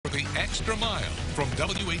Extra Mile from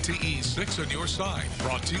WATE 6 on your side.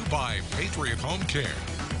 Brought to you by Patriot Home Care.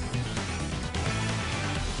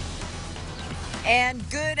 And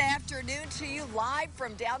good afternoon to you live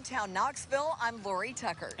from downtown Knoxville. I'm Lori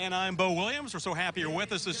Tucker. And I'm Bo Williams. We're so happy you're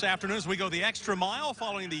with us this afternoon as we go the extra mile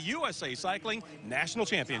following the USA Cycling National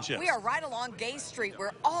Championships. We are right along Gay Street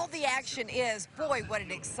where all the action is. Boy, what an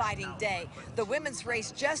exciting day. The women's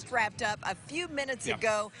race just wrapped up a few minutes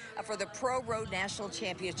ago for the Pro Road National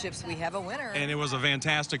Championships. We have a winner. And it was a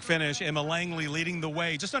fantastic finish. Emma Langley leading the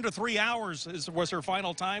way. Just under 3 hours was her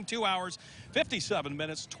final time. 2 hours, 57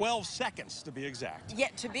 minutes, 12 seconds to be exact. Yeah,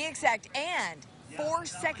 to be exact. And 4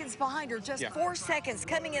 seconds behind her, just 4 seconds.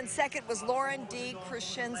 Coming in second was Lauren D.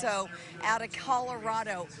 Crescenzo out of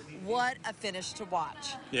Colorado. What a finish to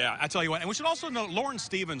watch. Yeah, I tell you what. And we should also note Lauren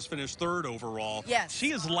Stevens finished third overall. Yes.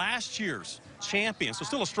 She is last year's champion. So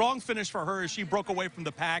still a strong finish for her as she broke away from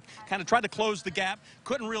the pack, kind of tried to close the gap,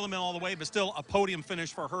 couldn't reel them in all the way, but still a podium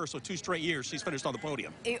finish for her. So 2 straight years she's finished on the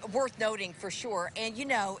podium. Worth noting for sure. And you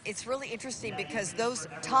know, it's really interesting because those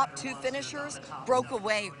top 2 finishers broke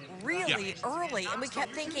away really early. And we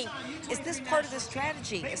kept thinking, is this part of the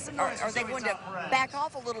strategy? Are they going to back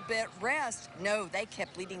off a little bit, rest? No, they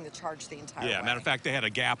kept leading the charge the entire way. Matter of fact, they had a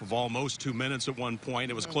gap of almost 2 minutes at one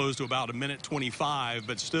point. It was closed to about 1:25,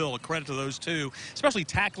 but still a credit to those two, especially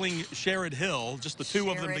tackling Sherrod Hill, just the two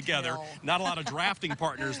of them together. Not a lot of drafting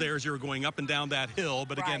partners there as you were going up and down that hill,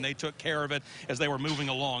 but again, they took care of it as they were moving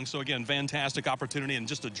along. So again, fantastic opportunity and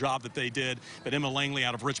just a job that they did. But Emma Langley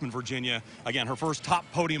out of Richmond, Virginia, again, her first top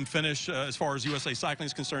podium finish as far as USA Cycling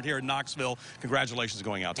is concerned here in Knoxville. Congratulations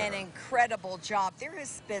going out to her. An incredible job. There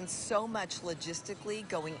has been so much logistically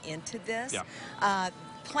going into this.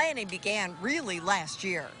 Planning began really last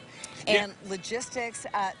year. And logistics,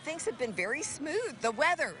 things have been very smooth. The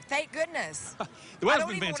weather, thank goodness. The weather's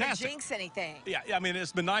been fantastic. I don't even want to jinx anything. Yeah, I mean,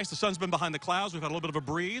 it's been nice. The sun's been behind the clouds. We've had a little bit of a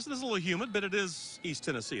breeze. It is a little humid, but it is East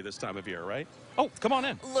Tennessee this time of year, right? Oh, come on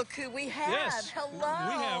in. Look who we have. Yes. Hello.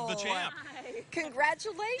 We have the champ. Hi.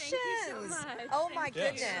 Congratulations. Thank you so much. Oh, my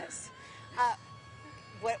goodness. How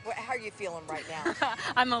are you feeling right now?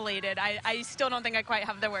 I'm elated. I still don't think I quite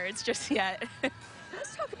have the words just yet.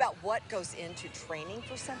 Let's talk about what goes into training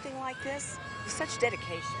for something like this with such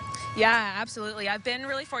dedication. Yeah, absolutely. I've been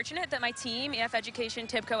really fortunate that my team, EF Education,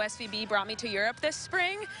 TIBCO, SVB, brought me to Europe this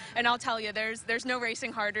spring. And I'll tell you, there's no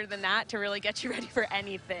racing harder than that to really get you ready for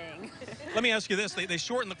anything. Let me ask you this. They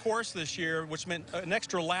shortened the course this year, which meant an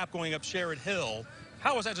extra lap going up Sherrod Hill.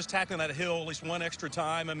 How was that, just tackling that hill at least one extra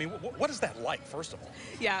time? I mean, what is that like, first of all?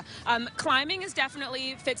 Yeah, climbing is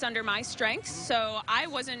definitely fits under my strengths, so I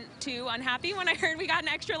wasn't too unhappy when I heard we got an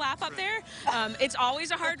extra lap up there. It's always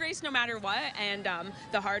a hard race no matter what, and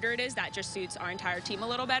the harder it is, that just suits our entire team a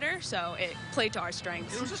little better, so it played to our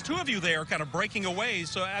strengths. There was just 2 of you there kind of breaking away,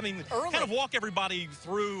 so, I mean, kind of walk everybody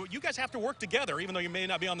through. You guys have to work together, even though you may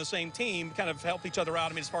not be on the same team, kind of help each other out,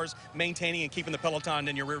 I mean, as far as maintaining and keeping the peloton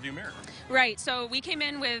in your rearview mirror. Right, so we came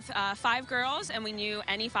in with 5 girls, and we knew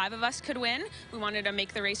any 5 of us could win. We wanted to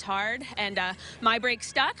make the race hard, and my break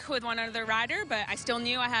stuck with one other rider, but I still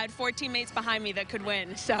knew I had 4 teammates behind me that could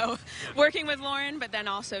win. So working with Lauren, but then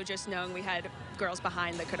also just knowing we had girls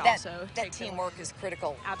behind that could also that teamwork is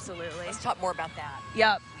critical. Absolutely. Let's talk more about that.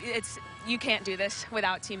 Yep, you can't do this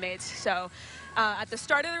without teammates. So at the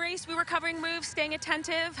start of the race, we were covering moves, staying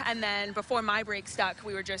attentive, and then before my break stuck,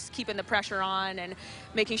 we were just keeping the pressure on and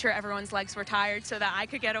making sure everyone's legs were tired so that I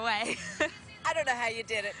could get away. I don't know how you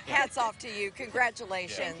did it. Hats off to you.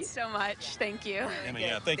 Congratulations. Thank you so much. Thank you.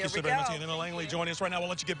 Emma, thank you so very much. And Emma Langley joining us right now. We'll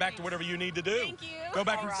let you get back to whatever you need to do. Thank you. Go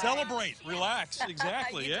back and celebrate. Relax.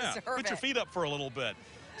 Exactly, Put your feet up for a little bit.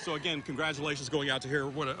 So, again, congratulations going out to here.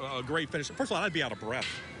 What a great finish. First of all, I'd be out of breath.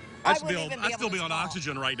 I'd still be on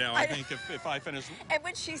oxygen right now, I think, if I finish. And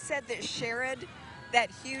when she said that Sherrod, that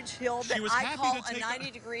huge hill that I call a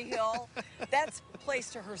 90-degree hill, that's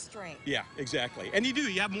plays to her strength. Yeah, exactly. And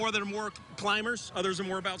you have more that are more climbers. Others are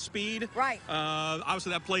more about speed. Right.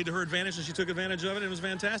 Obviously, that played to her advantage, and she took advantage of it. It was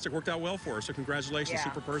fantastic. Worked out well for her. So congratulations,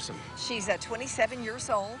 super person. She's 27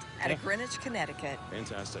 years old out of Greenwich, Connecticut.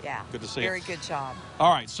 Fantastic. Yeah. Good to see. Very good job.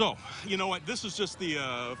 All right. So you know what? This is just the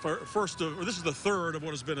this is the third of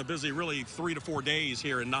what has been a busy, really 3 to 4 days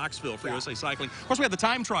here in Knoxville for USA Cycling. Of course, we had the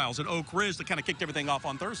time trials at Oak Ridge that kind of kicked everything off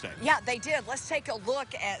on Thursday. Yeah, they did. Let's take a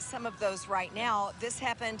look at some of those right now. This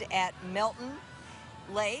happened at Melton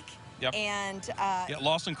Lake. Yep. And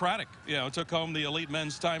Lawson Craddock, took home the elite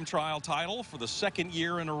men's time trial title for the 2nd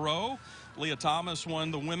year in a row. Leah Thomas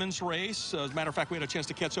won the women's race. As a matter of fact, we had a chance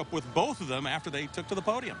to catch up with both of them after they took to the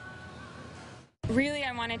podium. Really,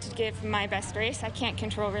 I wanted to give my best race. I can't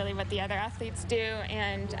control really what the other athletes do,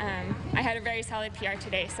 and I had a very solid PR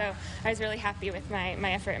today, so I was really happy with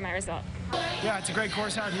my effort and my result. Yeah, it's a great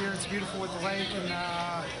course out here. It's beautiful with the lake and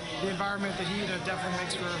the environment, the heat. It definitely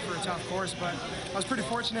makes for a tough course, but I was pretty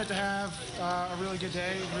fortunate to have a really good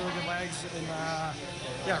day, really good legs, and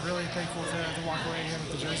yeah, really thankful to walk away again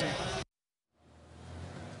with the jersey.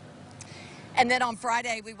 And then on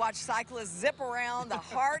Friday, we watched cyclists zip around the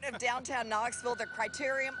heart of downtown Knoxville. The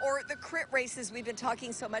criterium, or the crit races we've been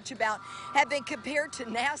talking so much about, have been compared to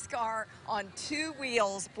NASCAR on two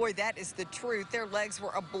wheels. Boy, that is the truth. Their legs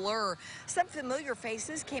were a blur. Some familiar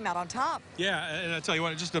faces came out on top. Yeah, and I tell you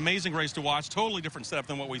what, just an amazing race to watch. Totally different setup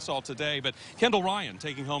than what we saw today. But Kendall Ryan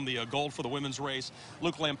taking home the gold for the women's race.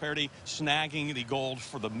 Luke Lamperti snagging the gold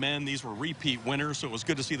for the men. These were repeat winners, so it was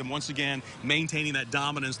good to see them once again maintaining that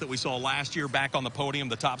dominance that we saw last year, back on the podium,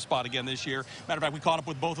 the top spot again this year. Matter of fact, we caught up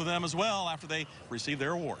with both of them as well after they received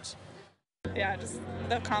their awards. Yeah, just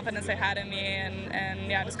the confidence they had in me,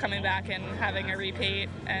 and yeah, just coming back and having a repeat,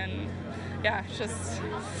 and yeah,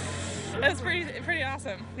 it's pretty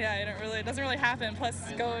awesome. Yeah, it doesn't really happen.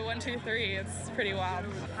 Plus, go 1, 2, 3. It's pretty wild.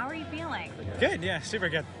 How are you feeling? Good. Yeah, super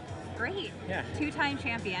good. Great. Yeah. 2-time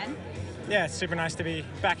champion. Yeah, it's super nice to be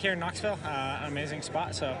back here in Knoxville. An amazing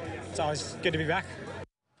spot, so it's always good to be back.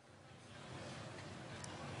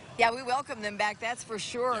 Yeah, we welcome them back, that's for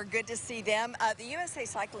sure. Good to see them. The USA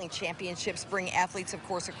Cycling Championships bring athletes, of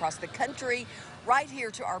course, across the country, right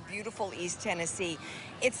here to our beautiful East Tennessee.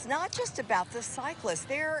 It's not just about the cyclists.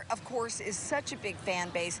 There, of course, is such a big fan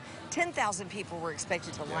base. 10,000 people were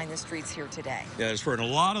expected to line the streets here today. Yeah, as for a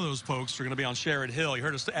lot of those folks are going to be on Sherrod Hill. You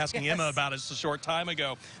heard us asking Emma about it just a short time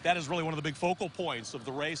ago. That is really one of the big focal points of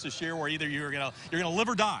the race this year, where either you're going to live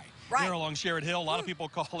or die. Right. There along Sherrod Hill. A lot of people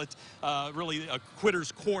call it really a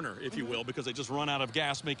quitter's corner, if you will, because they just run out of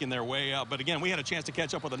gas making their way up. But again, we had a chance to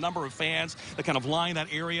catch up with a number of fans that kind of line that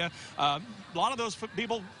area. A lot of those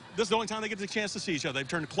people, this is the only time they get the chance to see each other. They've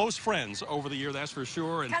turned close friends over the year, that's for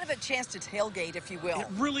sure. And kind of a chance to tailgate, if you will. it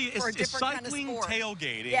really is. It's cycling kind of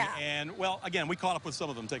tailgating. Yeah. And, well, again, we caught up with some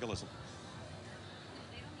of them. Take a listen.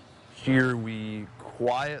 Here we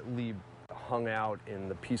quietly hung out in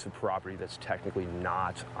the piece of property that's technically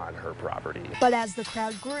not on her property. But as the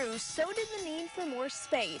crowd grew, so did the need for more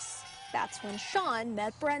space. That's when Sean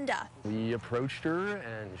met Brenda. We approached her,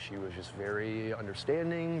 and she was just very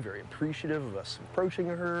understanding, very appreciative of us approaching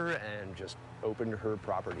her, and just opened her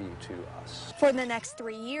property to us. For the next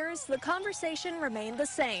 3 years, the conversation remained the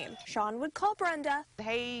same. Sean would call Brenda,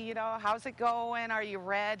 hey, how's it going? Are you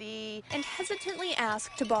ready? And hesitantly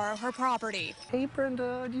ask to borrow her property. Hey,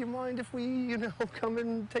 Brenda, do you mind if we, come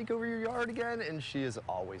and take over your yard again? And she is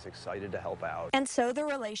always excited to help out. And so the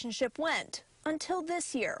relationship went. Until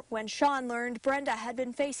this year, when Sean learned Brenda had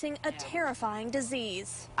been facing a terrifying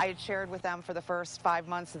disease. I had shared with them for the first 5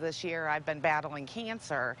 months of this year I've been battling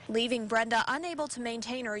cancer. Leaving Brenda unable to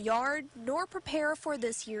maintain her yard nor prepare for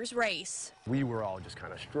this year's race. We were all just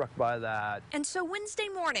kind of struck by that. And so Wednesday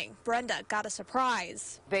morning, Brenda got a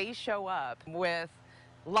surprise. They show up with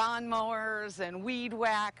lawnmowers and weed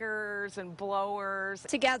whackers and blowers.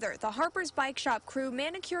 Together, the Harper's Bike Shop crew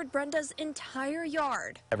manicured Brenda's entire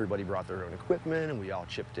yard. Everybody brought their own equipment, and we all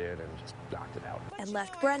chipped in and just knocked it out. And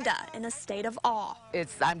left Brenda in a state of awe.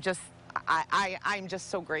 I'm just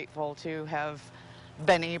so grateful to have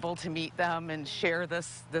been able to meet them and share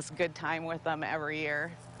this good time with them every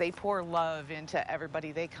year. They pour love into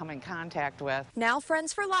everybody they come in contact with. Now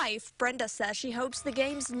friends for life, Brenda says she hopes the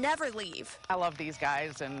games never leave. I love these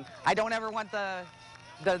guys, and I don't ever want the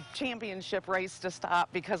championship race to stop,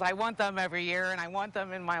 because I want them every year and I want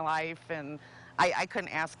them in my life, and I couldn't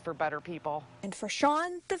ask for better people. And for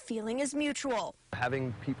Sean, the feeling is mutual.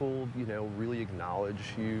 Having people, really acknowledge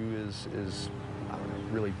you is I don't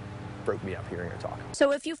know, really broke me up hearing her talk.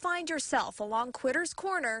 So if you find yourself along Quitter's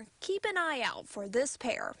Corner, keep an eye out for this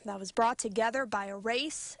pair that was brought together by a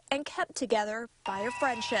race and kept together by a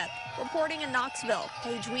friendship. Reporting in Knoxville,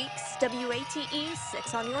 Paige Weeks, WATE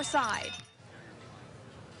 6 on your side.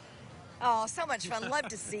 Oh, so much fun. Love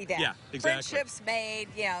to see that. Yeah, exactly. Friendships made,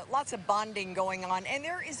 lots of bonding going on. And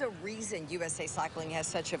there is a reason USA Cycling has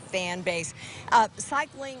such a fan base.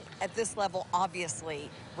 Cycling at this level obviously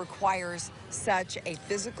requires such a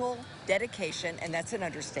physical dedication, and that's an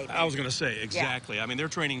understatement. I was going to say, exactly. Yeah. I mean, they're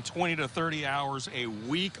training 20 to 30 hours a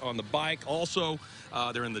week on the bike. Also,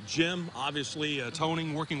 they're in the gym, obviously,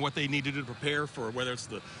 toning, working what they need to do to prepare for whether it's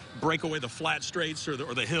the breakaway, the flat straights, or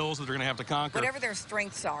the hills that they're going to have to conquer. Whatever their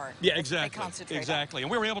strengths are. Yeah, exactly. They concentrate exactly. on.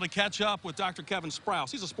 And we were able to catch up with Dr. Kevin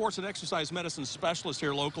Sprouse. He's a sports and exercise medicine specialist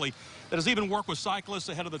here locally that has even worked with cyclists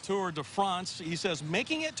ahead of the Tour de France. He says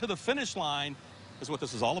making it to the finish line is what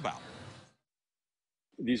this is all about.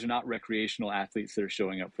 These are not recreational athletes that are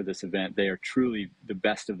showing up for this event. They are truly the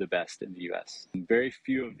best of the best in the U.S. Very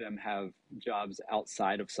few of them have jobs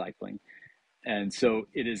outside of cycling. And so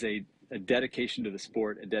it is a dedication to the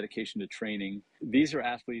sport, a dedication to training. These are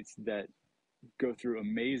athletes that go through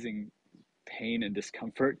amazing pain and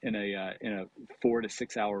discomfort in a 4 to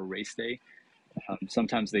 6 hour race day.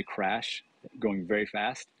 Sometimes they crash going very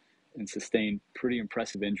fast and sustain pretty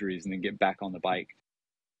impressive injuries and then get back on the bike.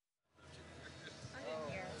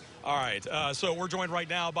 All right, so we're joined right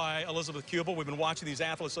now by Elizabeth Kubel. We've been watching these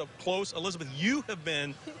athletes up close. Elizabeth, you have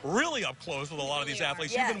been really up close with a lot of these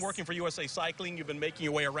athletes. Yes. You've been working for USA Cycling. You've been making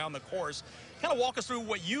your way around the course. Kind of walk us through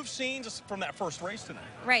what you've seen just from that first race tonight.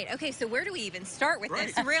 Right. Okay, so where do we even start with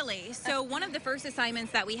this, really? So one of the first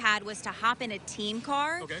assignments that we had was to hop in a team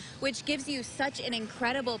car, which gives you such an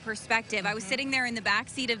incredible perspective. I was sitting there in the back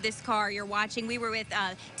seat of this car. You're watching. We were with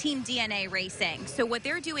Team DNA Racing. So what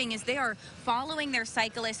they're doing is they are following their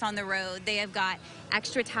cyclists on the road. They have got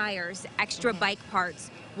extra tires, extra bike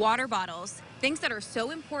parts, water bottles, things that are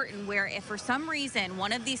so important where if for some reason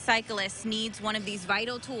one of these cyclists needs one of these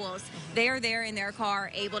vital tools, they are there in their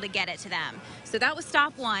car able to get it to them. So that was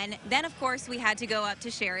stop one. Then, of course, we had to go up to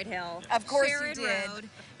Sherrod Hill. Of course Sherrod you did. Road.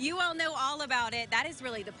 You all know all about it. That is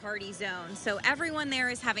really the party zone. So everyone there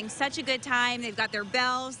is having such a good time. They've got their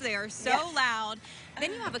bells. They are so loud.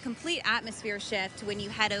 Then you have a complete atmosphere shift when you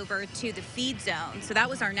head over to the feed zone. So that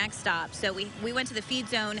was our next stop. So we went to the feed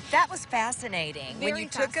zone. That was fascinating. When you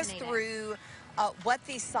took us fascinating. through what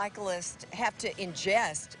these cyclists have to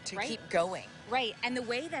ingest to keep going. Right, and the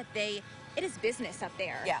way that it is business up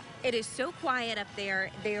there. Yeah. It is so quiet up there.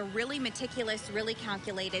 They are really meticulous, really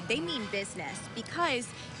calculated. They mean business because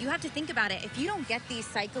you have to think about it. If you don't get these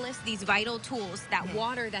cyclists, these vital tools, that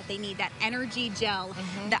water that they need, that energy gel,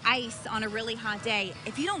 the ice on a really hot day,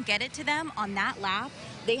 if you don't get it to them on that lap,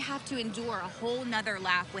 they have to endure a whole nother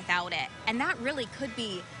lap without it. And that really could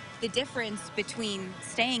be the difference between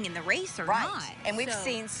staying in the race or not. And we've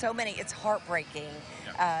seen so many, it's heartbreaking.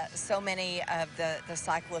 So many of the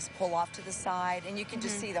cyclists pull off to the side, and you can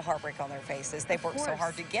just see the heartbreak on their faces. They've worked so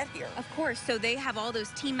hard to get here. Of course. So they have all those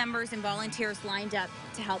team members and volunteers lined up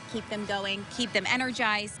to help keep them going, keep them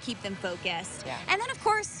energized, keep them focused. And then, of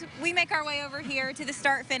course, we make our way over here to the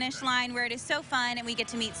start-finish line where it is so fun, and we get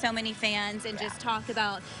to meet so many fans and just talk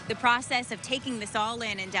about the process of taking this all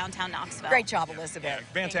in downtown Knoxville. Great job, Elizabeth.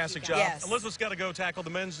 Fantastic job. Yes. Elizabeth's got to go tackle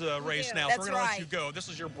the men's race now, so we're going to let you go. This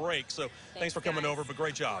is your break, so thanks for coming over, but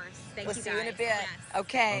great job. We'll see you in a bit.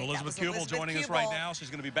 Okay. Elizabeth Kubel joining us right now. She's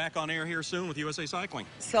going to be back on air here soon with USA Cycling.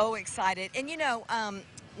 So excited. And you know,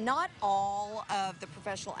 not all of the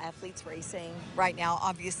professional athletes racing right now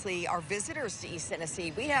obviously are visitors to East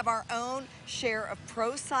Tennessee. We have our own share of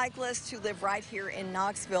pro cyclists who live right here in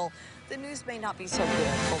Knoxville. The news may not be so good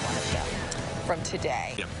for one of them from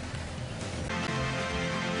today. Yep.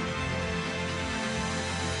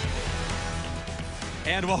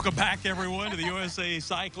 And welcome back, everyone, to the USA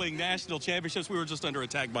Cycling National Championships. We were just under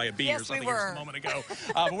attack by a bee or something just a moment ago.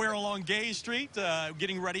 But we're along Gay Street,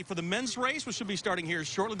 getting ready for the men's race, which should be starting here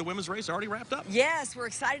shortly. The women's race already wrapped up. Yes, we're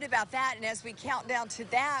excited about that. And as we count down to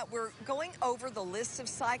that, we're going over the list of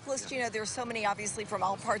cyclists. You know, there's so many, obviously, from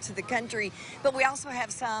all parts of the country, but we also have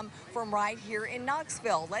some from right here in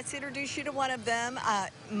Knoxville. Let's introduce you to one of them,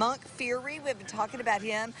 Monk Fury. We've been talking about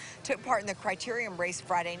him. Took part in the Criterium race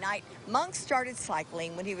Friday night. Monk started cycling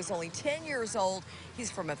when he was only 10 years old. He's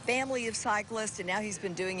from a family of cyclists, and now he's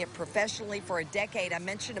been doing it professionally for a decade. I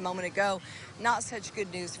mentioned a moment ago, not such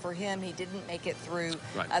good news for him. He didn't make it through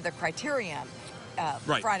the Criterium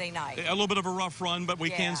Friday night. A little bit of a rough run, but we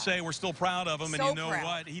can say we're still proud of him. And you know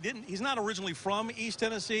what? He's not originally from East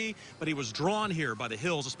Tennessee, but he was drawn here by the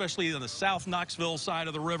hills, especially on the South Knoxville side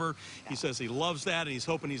of the river. He says he loves that, and he's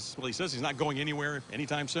hoping he says he's not going anywhere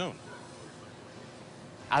anytime soon.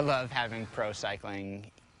 I love having pro cycling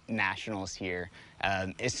nationals here.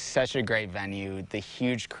 It's such a great venue, the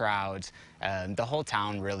huge crowds, the whole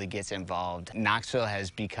town really gets involved. Knoxville has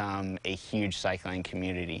become a huge cycling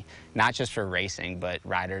community, not just for racing, but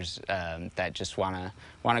riders that just want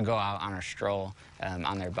to go out on a stroll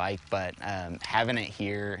on their bike. But having it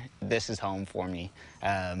here, this is home for me.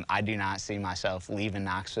 I do not see myself leaving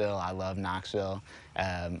Knoxville. I love Knoxville.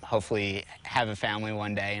 Hopefully have a family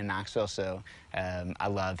one day in Knoxville, so I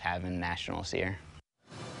love having nationals here.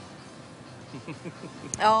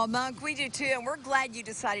 Oh, Monk, we do too, and we're glad you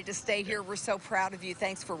decided to stay here. We're so proud of you.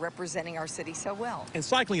 Thanks for representing our city so well. And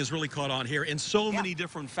cycling has really caught on here in so many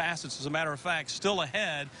different facets. As a matter of fact, still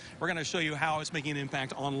ahead, we're going to show you how it's making an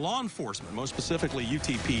impact on law enforcement, most specifically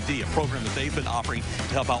UTPD, a program that they've been offering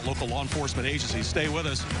to help out local law enforcement agencies. Stay with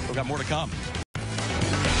us. We've got more to come.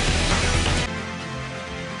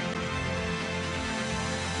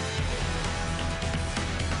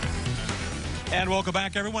 And welcome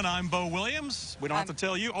back, everyone. I'm Bo Williams. We don't have to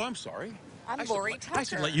tell you. Oh, I'm sorry. I'm Lori Tucker. I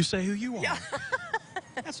should let you say who you are. Yeah.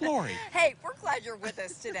 That's Lori. Hey, we're glad you're with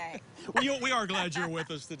us today. We are glad you're with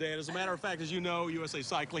us today. And as a matter of fact, as you know, USA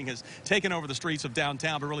Cycling has taken over the streets of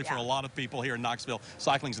downtown, but really for a lot of people here in Knoxville,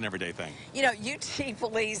 cycling's an everyday thing. You know, UT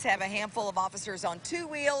police have a handful of officers on two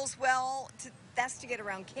wheels. Well, that's to get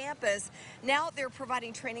around campus. Now they're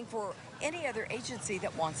providing training for any other agency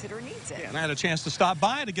that wants it or needs it. Yeah, and I had a chance to stop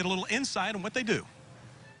by to get a little insight on what they do.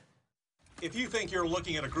 If you think you're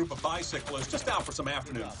looking at a group of bicyclists just out for some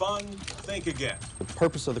afternoon fun, think again. The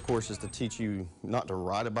purpose of the course is to teach you not to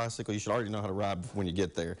ride a bicycle. You should already know how to ride when you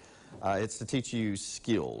get there. It's to teach you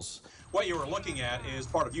skills. What you are looking at is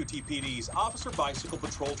part of UTPD's Officer Bicycle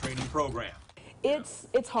Patrol Training Program.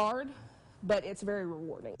 It's hard, but it's very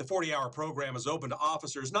rewarding. The 40-hour program is open to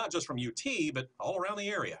officers not just from UT, but all around the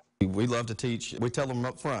area. We love to teach. We tell them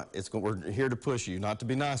up front, we're here to push you, not to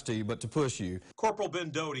be nice to you, but to push you. Corporal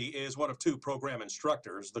Ben Doty is one of two program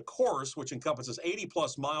instructors. The course, which encompasses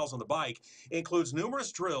 80-plus miles on the bike, includes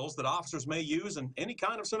numerous drills that officers may use in any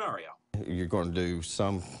kind of scenario. You're going to do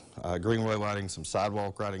some greenway riding, some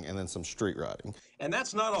sidewalk riding, and then some street riding. And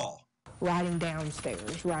that's not all. Riding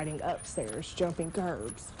downstairs, riding upstairs, jumping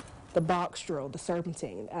curbs, the box drill, the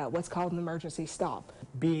serpentine, what's called an emergency stop.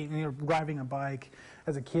 Driving a bike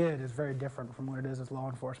as a kid is very different from what it is as a law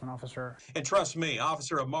enforcement officer. And trust me,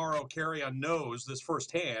 Officer Amaro Carrion knows this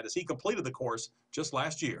firsthand as he completed the course just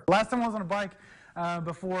last year. Last time I was on a bike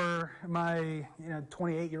before my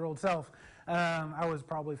 28-year-old self, I was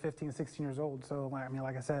probably 15, 16 years old. So, I mean,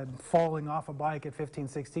 like I said, falling off a bike at 15,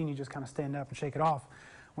 16, you just kind of stand up and shake it off.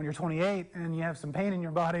 When you're 28 and you have some pain in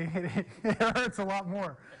your body, it hurts a lot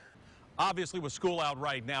more. Obviously, with school out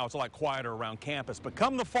right now, it's a lot quieter around campus. But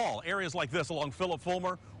come the fall, areas like this along Philip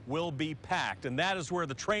Fulmer will be packed. And that is where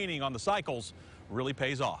the training on the cycles really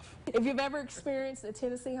pays off. If you've ever experienced a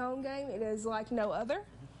Tennessee home game, it is like no other.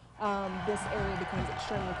 This area becomes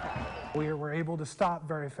extremely crowded. We're able to stop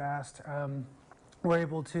very fast. We're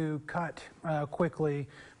able to cut quickly,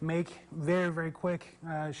 make very, very quick,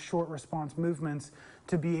 short response movements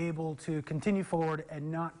to be able to continue forward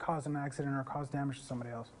and not cause an accident or cause damage to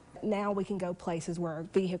somebody else. Now we can go places where a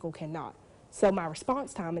vehicle cannot. So my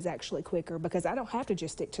response time is actually quicker because I don't have to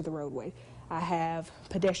just stick to the roadway. I have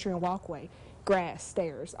pedestrian walkway, grass,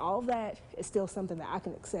 stairs. All of that is still something that I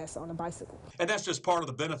can access on a bicycle. And that's just part of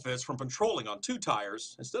the benefits from patrolling on 2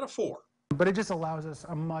 tires instead of 4. But it just allows us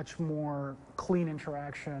a much more clean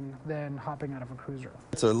interaction than hopping out of a cruiser.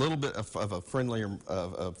 It's a little bit of a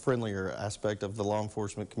friendlier aspect of the law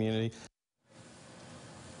enforcement community.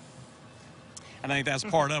 And I think that's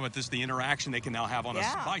part of it. This is the interaction they can now have on a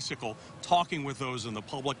bicycle, talking with those in the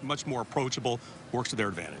public, much more approachable, works to their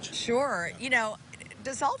advantage. Sure. You know,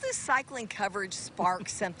 does all this cycling coverage spark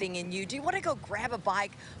something in you? Do you want to go grab a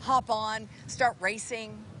bike, hop on, start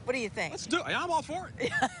racing? What do you think? Let's do it. I'm all for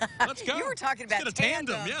it. Let's go. You were talking about let's get a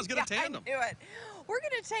tandem. Yeah, let's get a tandem. I knew it. We're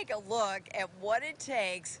going to take a look at what it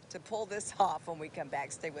takes to pull this off when we come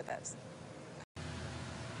back. Stay with us.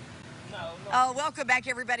 Oh, welcome back,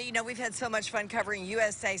 everybody. You know, we've had so much fun covering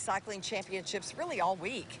USA Cycling Championships really all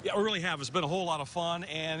week. Yeah, we really have. It's been a whole lot of fun,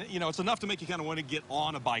 and, you know, it's enough to make you kind of want to get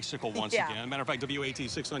on a bicycle once again. Matter of fact, WAT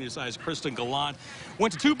 6 on your side, Kristen Gallant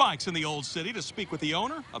went to 2 bikes in the Old City to speak with the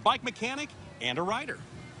owner, a bike mechanic, and a rider.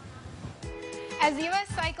 As US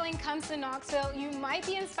Cycling comes to Knoxville, you might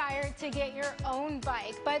be inspired to get your own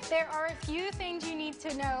bike, but there are a few things you need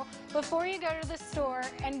to know before you go to the store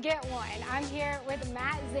and get one. I'm here with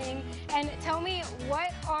Matt Zing, and tell me,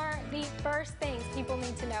 what are the first things people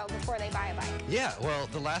need to know before they buy a bike? Yeah, well,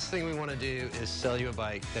 the last thing we want to do is sell you a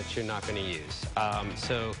bike that you're not going to use.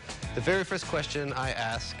 So the very first question I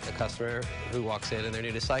ask a customer who walks in and they're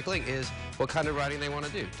new to cycling is what kind of riding they want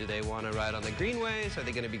to do. Do they want to ride on the greenways? Are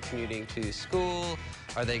they going to be commuting to school?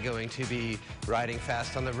 Are they going to be riding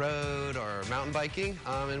fast on the road or mountain biking?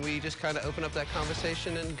 And we just kind of open up that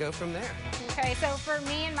conversation and go from there. Okay, so for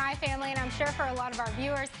me and my family, and I'm sure for a lot of our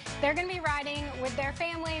viewers, they're going to be riding with their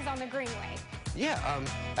families on the greenway. Yeah,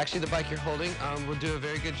 actually the bike you're holding will do a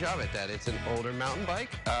very good job at that. It's an older mountain bike,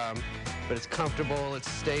 but it's comfortable, it's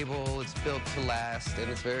stable, it's built to last, and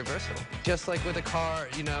it's very versatile. Just like with a car,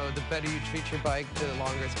 you know, the better you treat your bike, the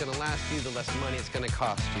longer it's going to last you, the less money it's going to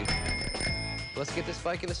cost you. Let's get this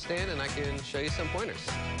bike in the stand and I can show you some pointers.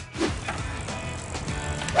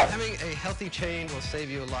 Having a healthy chain will save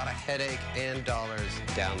you a lot of headache and dollars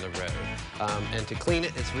down the road. And to clean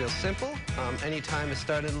it, it's real simple. Anytime it's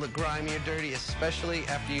starting to look grimy or dirty, especially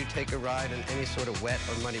after you take a ride in any sort of wet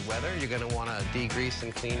or muddy weather, you're going to want to degrease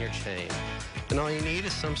and clean your chain. And all you need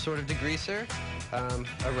is some sort of degreaser,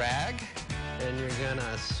 a rag, and you're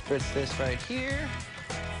gonna spritz this right here.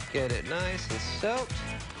 Get it nice and soaked.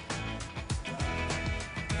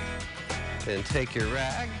 Then take your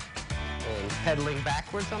rag and pedaling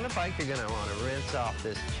backwards on the bike, you're gonna wanna rinse off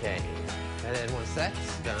this chain. And then once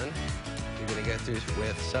that's done, you're gonna go through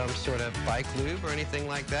with some sort of bike lube or anything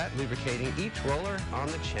like that, lubricating each roller on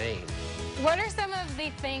the chain. What are some of the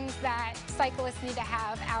things that cyclists need to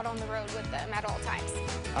have out on the road with them at all times?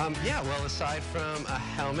 Yeah, well, aside from a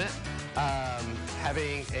helmet,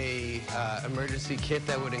 having a emergency kit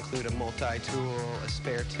that would include a multi-tool, a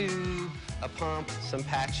spare tube, a pump, some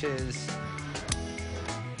patches.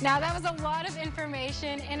 Now, that was a lot of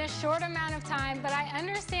information in a short amount of time, but I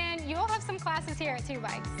understand you all have some classes here at Two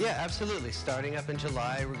Bikes. Yeah, absolutely. Starting up in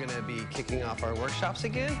July, we're going to be kicking off our workshops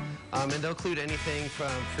again, and they'll include anything from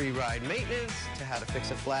free ride maintenance to how to fix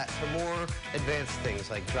a flat to more advanced things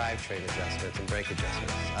like drivetrain adjustments and brake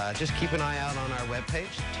adjustments. Just keep an eye out on our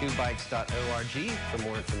webpage, twobikes.org, for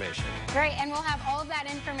more information. Great, and we'll have all of that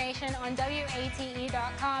information on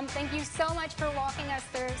WATE.com. Thank you so much for walking us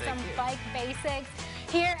through some bike basics.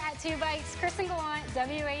 Here at Two Bikes, Kristen Gallant,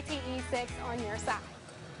 WATE 6 on your side.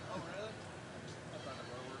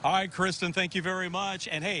 All right, Kristen, thank you very much.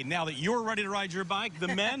 And hey, now that you're ready to ride your bike, the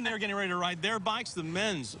men, they're getting ready to ride their bikes. The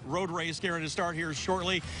men's road race getting to start here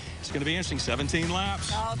shortly. It's going to be interesting, 17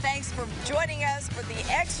 laps. Oh, thanks for joining us for the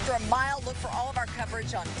extra mile. Look for all of our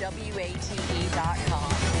coverage on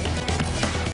WATE.com.